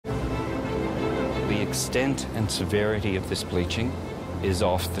The extent and severity of this bleaching is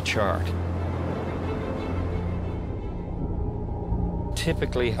off the chart.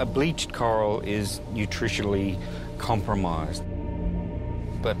 Typically, a bleached coral is nutritionally compromised.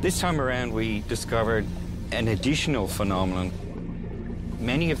 But this time around, we discovered an additional phenomenon.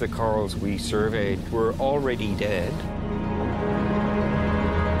 Many of the corals we surveyed were already dead.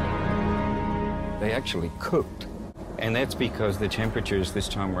 They actually cooked, and that's because the temperatures this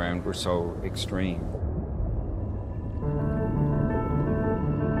time around were so extreme.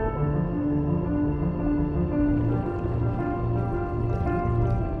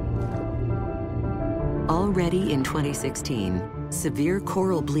 Already in 2016, severe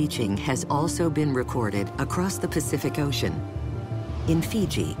coral bleaching has also been recorded across the Pacific Ocean, in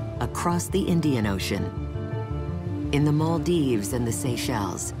Fiji, across the Indian Ocean, in the Maldives and the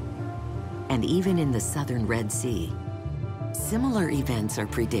Seychelles, and even in the southern Red Sea. Similar events are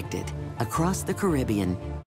predicted across the Caribbean